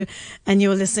And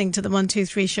you're listening to the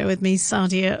 123 show with me,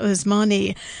 Sadia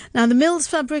Osmani. Now, the Mills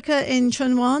Fabrica in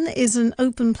Chunwan is an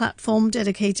open platform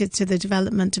dedicated to the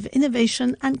development of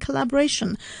innovation and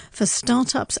collaboration for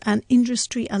startups and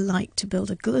industry alike to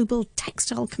build a global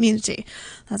textile community.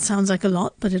 That sounds like a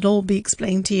lot, but it'll all be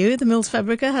explained to you. The Mills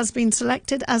Fabrica has been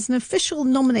selected as an official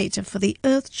nominator for the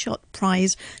Earthshot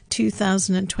Prize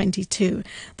 2022,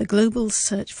 the global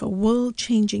search for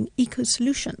world-changing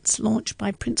eco-solutions launched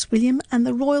by Prince William and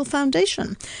the Royal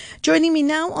Foundation. Joining me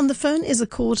now on the phone is a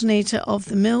coordinator of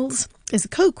the Mills, is a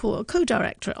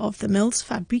co-director of the Mills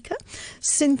Fabrica,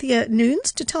 Cynthia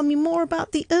Nunes, to tell me more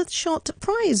about the Earthshot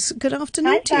Prize. Good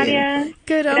afternoon. Hi, Sadia. To you.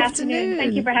 Good afternoon.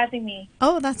 Thank you for having me.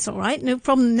 Oh, that's all right. No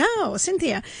problem. Now,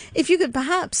 Cynthia, if you could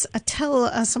perhaps tell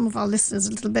some of our listeners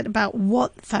a little bit about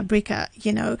what Fabrica,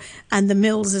 and the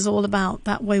Mills is all about.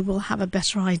 That way we'll have a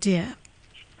better idea.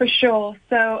 For sure.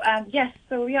 So, yes,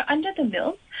 so we are under the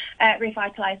Mills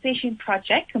revitalization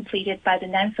project completed by the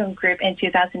Nanfeng Group in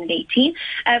 2018.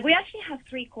 We actually have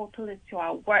three core pillars to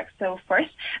our work. So first,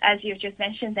 as you've just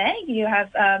mentioned there, you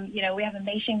have, we have an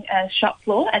amazing shop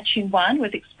floor at Chunwan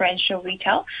with experiential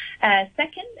retail.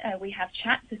 Second, we have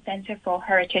CHAT, the Center for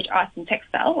Heritage Arts and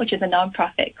Textile, which is a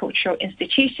non-profit cultural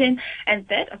institution. And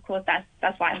third, of course,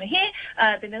 that's why I'm here,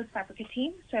 the Mills Fabrica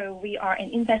team. So we are an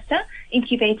investor,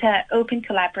 incubator, open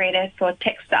collaborator for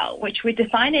textile, which we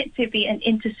define it to be an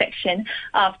intersection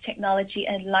of technology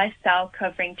and lifestyle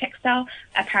covering textile,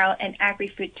 apparel, and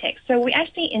agri-food tech. So we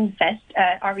actually invest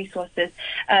our resources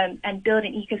and build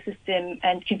an ecosystem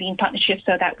and convene partnerships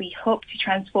so that we hope to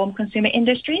transform consumer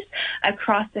industries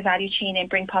across the value chain and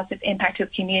bring positive impact to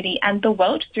the community and the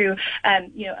world through,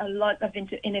 a lot of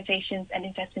innovations and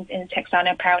investments in the textile and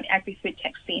apparel and agri-food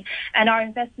tech scene. And our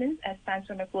investments spans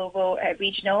from a global,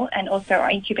 regional, and also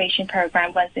our incubation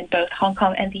program was in both Hong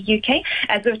Kong and the UK,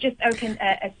 as we've just opened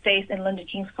a space in London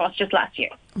King's Cross just last year.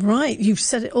 Right, you've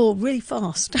said it all really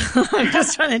fast. I'm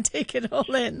just trying to take it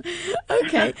all in.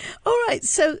 Okay, all right.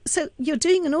 So you're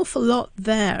doing an awful lot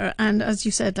there, and as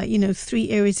you said, three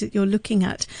areas that you're looking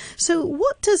at. So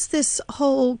what does this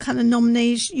whole kind of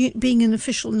nomination, being an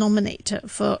official nominator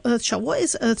for Earthshot, what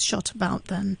is Earthshot about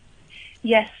then?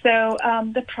 Yes, so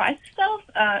the prize itself,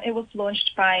 it was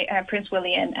launched by Prince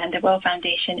William and the Royal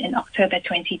Foundation in October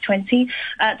 2020.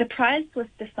 The prize was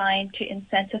designed to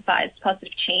incentivize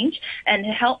positive change and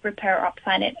help repair our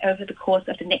planet over the course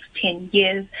of the next 10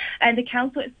 years. And the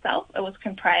council itself was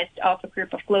comprised of a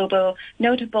group of global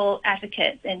notable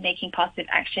advocates in making positive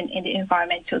action in the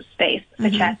environmental space,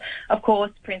 such as, of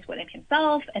course, Prince William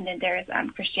himself, and then there is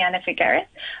Christiana Figueres.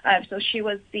 So she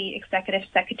was the executive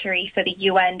secretary for the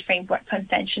UN Framework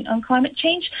Convention on Climate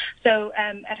Change. So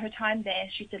at her time there,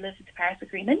 she delivered the Paris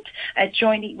Agreement,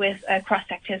 jointly with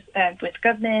cross-sectors with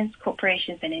governments,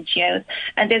 corporations, and NGOs.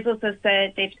 And there's also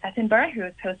Sir David Attenborough, who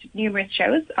has hosted numerous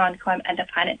shows on climate and the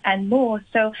planet and more.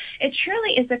 So it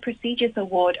truly is a prestigious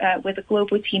award with a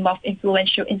global team of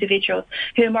influential individuals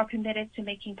who are committed to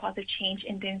making positive change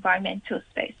in the environmental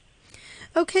space.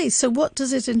 Okay, so what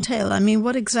does it entail? I mean,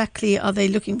 what exactly are they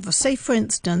looking for? Say, for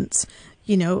instance,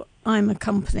 I'm a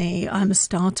company, I'm a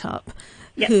startup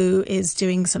who is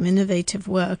doing some innovative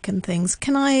work and things.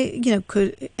 Can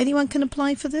could anyone can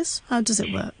apply for this? How does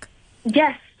it work?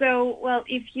 Yes. So, well,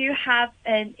 if you have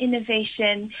an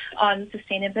innovation on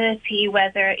sustainability,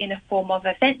 whether in a form of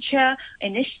a venture,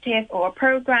 initiative, or a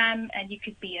program, and you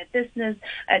could be a business,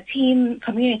 a team,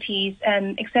 communities,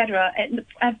 etc., and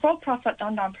for-profit or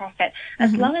non-profit,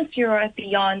 as long as you're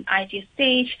beyond idea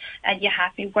stage and you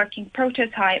have a working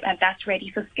prototype and that's ready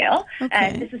for scale,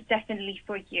 this is definitely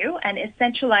for you. And it's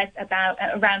centralized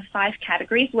around 5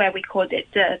 categories where we called it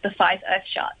the 5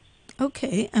 Earthshots.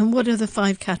 Okay, and what are the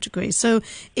 5 categories? So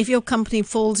if your company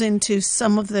falls into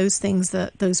some of those things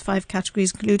that those 5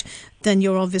 categories include, then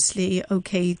you're obviously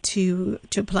okay to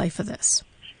apply for this.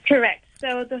 Correct.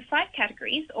 So the 5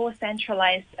 categories all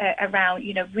centralized around,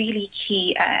 really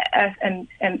key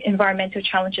environmental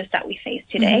challenges that we face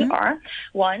today are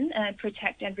 1,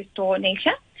 protect and restore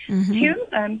nature,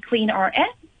 2, clean our air,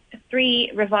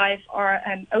 3, revive our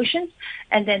oceans,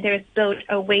 and then there's build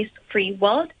a waste-free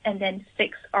world, and then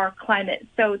 6, our climate.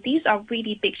 So these are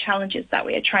really big challenges that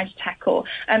we are trying to tackle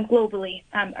globally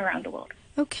around the world.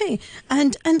 Okay,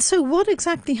 and so what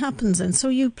exactly happens then? So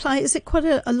you apply, is it quite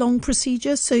a long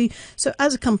procedure? So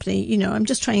as a company, I'm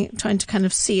just trying to kind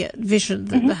of see it, vision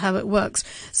how it works.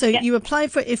 So you apply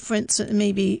for it, for instance,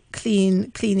 maybe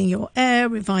cleaning your air,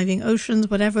 reviving oceans,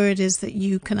 whatever it is that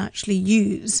you can actually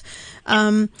use.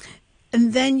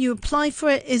 And then you apply for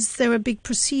it. Is there a big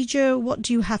procedure? What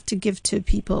do you have to give to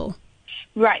people?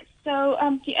 Right. So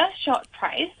the Earthshot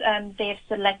Prize, they've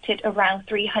selected around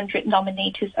 300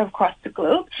 nominators across the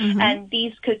globe, and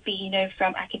these could be,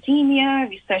 from academia,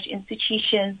 research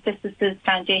institutions, businesses,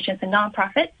 foundations, and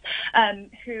nonprofits,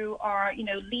 who are,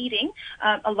 leading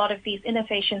a lot of these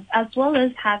innovations, as well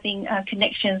as having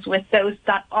connections with those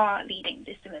that are leading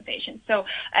this innovation. So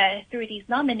through these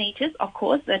nominators, of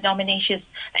course, the nominations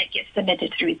get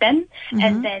submitted through them,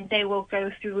 and then they will go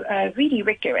through a really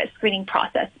rigorous screening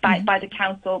process by the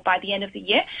council by the end of the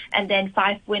year, and then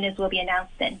 5 winners will be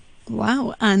announced then.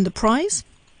 Wow. And the prize?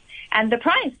 And the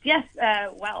prize, yes,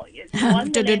 it's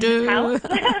 £1 million.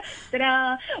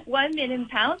 Ta-da! £1 million,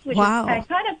 which is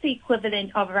kind of the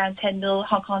equivalent of around 10 mil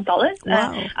Hong Kong dollars.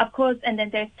 Wow. Of course, and then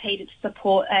there's paid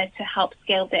support to help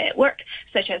scale their work,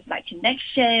 such as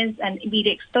connections and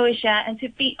media exposure, and to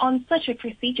be on such a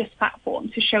prestigious platform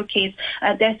to showcase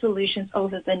their solutions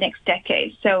over the next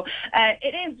decade. So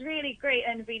it is really great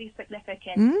and really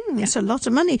significant. It's a lot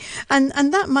of money.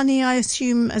 And that money, I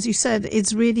assume, as you said,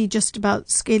 is really just about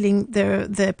scaling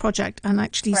their project and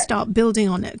actually start building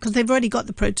on it, because they've already got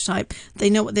the prototype, they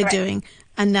know what they're doing,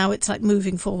 and now it's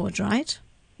moving forward, right?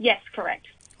 Yes, correct.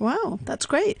 Wow, that's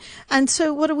great. And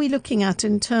so what are we looking at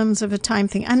in terms of a time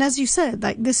thing? And as you said,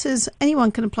 this is,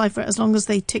 anyone can apply for it as long as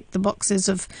they tick the boxes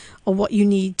of what you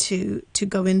need to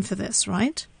go in for this,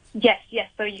 right? Yes.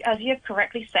 So as you have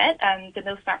correctly said, the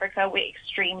Mills Fabrica, we're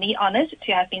extremely honored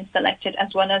to have been selected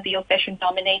as one of the official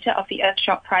nominator of the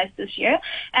Earthshot Prize this year.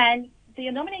 And the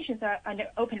nominations are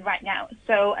open right now.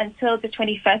 So until the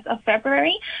 21st of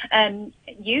February,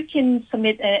 you can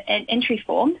submit an entry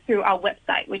form through our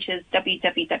website, which is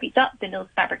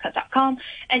www.themillsfabrica.com.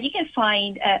 And you can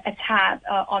find a tab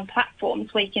on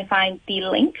platforms where you can find the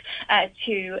link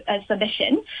to a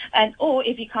submission. Or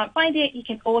if you can't find it, you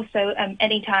can also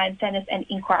anytime send us an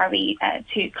inquiry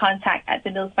to contact at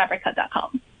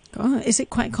themillsfabrica.com. Oh, is it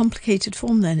quite a complicated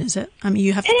form then, is it? I mean,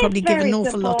 you have to probably give an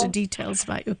awful lot of details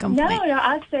about your company. No,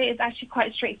 I'd say it's actually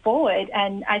quite straightforward.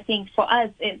 And I think for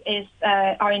us, it is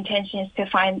our intention is to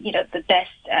find, the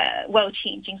best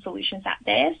world-changing solutions out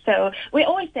there. So we're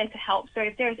always there to help. So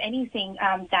if there's anything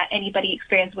that anybody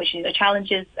experiences, which is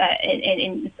challenges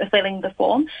in filling the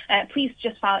form, please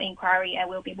just file an inquiry and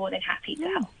we'll be more than happy to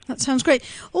help. That sounds great.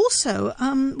 Also,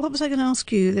 what was I going to ask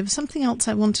you? There was something else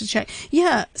I wanted to check.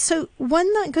 Yeah, so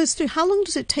when that goes through, how long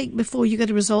does it take before you get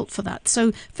a result for that?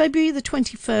 So February the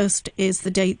 21st is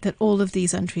the date that all of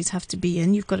these entries have to be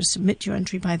in. You've got to submit your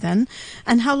entry by then.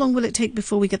 And how long will it take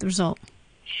before we get the result?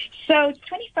 So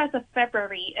 21st of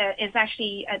February is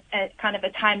actually a kind of a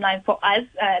timeline for us,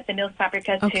 the Mills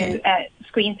Fabrica, to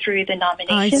screen through the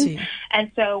nominations.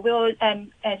 And so we'll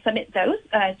submit those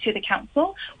to the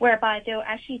council, whereby they'll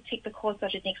actually take the course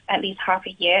of the next at least half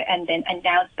a year and then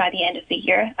announce by the end of the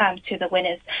year to the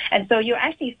winners. And so you'll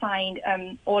actually find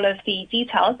all of the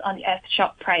details on the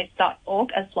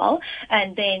earthshotprize.org as well.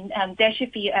 And then there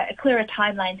should be a clearer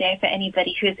timeline there for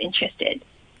anybody who is interested.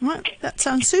 Right, that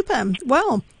sounds super.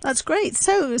 Well, that's great.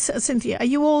 So, Cynthia, are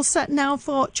you all set now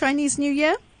for Chinese New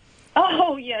Year?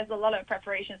 Oh, yes, a lot of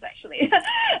preparations, actually.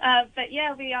 But,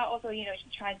 yeah, we are also,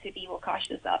 trying to be more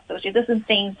cautious of social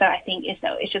distancing. So I think it's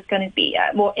just going to be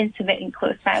more intimate and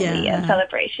close family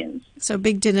celebrations. So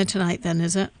big dinner tonight then,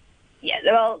 is it? Yeah,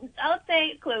 well, I would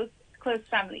say close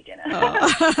family dinner.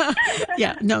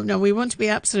 Yeah, no, we want to be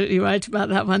absolutely right about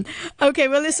that one. Okay,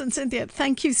 well, listen, Cynthia,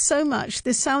 thank you so much.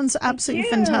 This sounds absolutely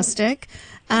fantastic.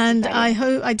 And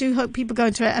I do hope people go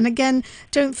into it. And again,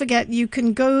 don't forget, you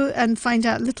can go and find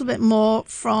out a little bit more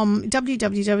from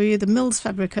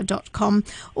www.themillsfabrica.com.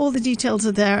 All the details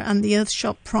are there, and the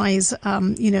Earthshot Prize,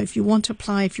 if you want to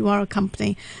apply, if you are a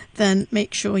company, then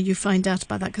make sure you find out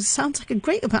about that, because it sounds like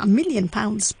about £1 million.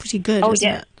 Pretty good, isn't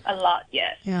it? A lot,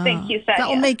 yes. Yeah. Thank you, Sonia.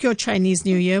 That'll make your Chinese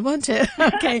New Year, won't it?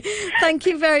 Okay. Thank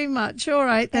you very much. All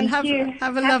right, then have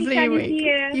a lovely week. Chinese New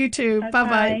Year. You too.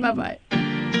 Bye-bye. Bye-bye.